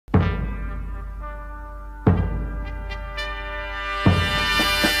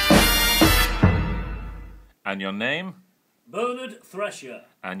And your name? Bernard Thresher.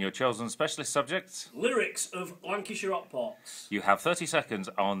 And your chosen specialist subject? Lyrics of Lancashire Hotpots. You have 30 seconds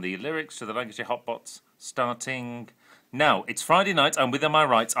on the lyrics to the Lancashire Hotpots, starting now. It's Friday night, and within my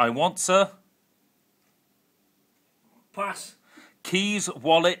rights, I want, sir... Pass. Keys,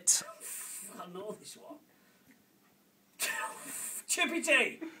 wallet... I know this one. Chippy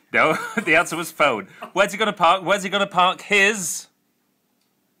Tea. No, the answer was phone. Where's he going to park? Where's he going to park his...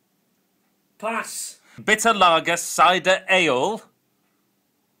 Pass. Bitter lager, cider, ale...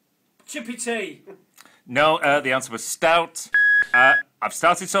 Chippy Tea. No, the answer was stout. I've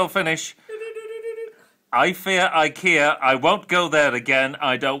started, so finish. I fear IKEA. I won't go there again.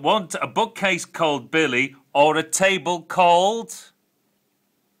 I don't want a bookcase called Billy or a table called...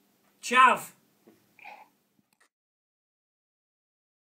 Chav.